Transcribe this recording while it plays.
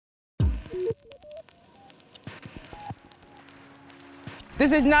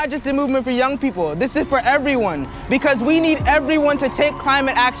This is not just a movement for young people. This is for everyone, because we need everyone to take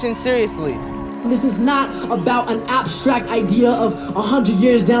climate action seriously. This is not about an abstract idea of 100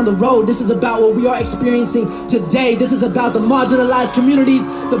 years down the road. This is about what we are experiencing today. This is about the marginalized communities,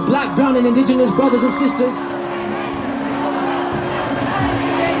 the Black, brown, and indigenous brothers and sisters.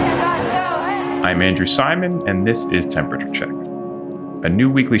 I'm Andrew Simon, and this is Temperature Check, a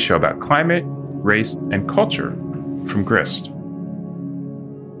new weekly show about climate, race, and culture from Grist.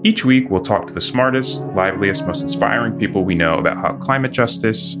 Each week, we'll talk to the smartest, liveliest, most inspiring people we know about how climate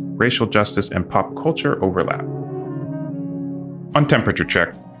justice, racial justice, and pop culture overlap. On Temperature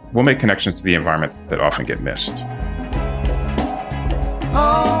Check, we'll make connections to the environment that often get missed.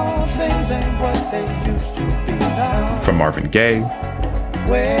 All things ain't what they used to be now. From Marvin Gaye,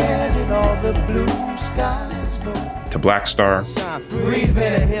 Where did all the blue skies go? to Black Star, Breathe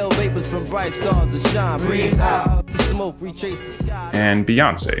in, inhale vapors from bright stars to shine. Breathe out, smoke, retrace the sky. and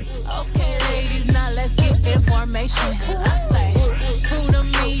Beyonce. Okay, ladies, now let's get information. I say, prove to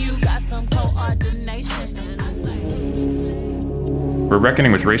me you got some coordination. I say. We're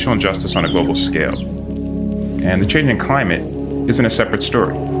reckoning with racial injustice on a global scale. And the changing climate isn't a separate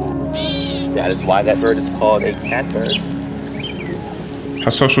story. That is why that bird is called a catbird. How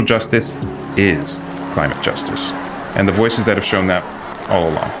social justice is climate justice, and the voices that have shown that all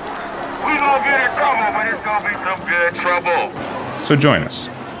along. We gonna get in trouble, but it's gonna be some good trouble. So join us.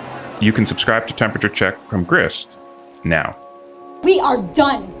 You can subscribe to Temperature Check from Grist now. We are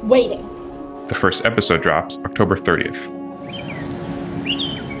done waiting. The first episode drops October 30th.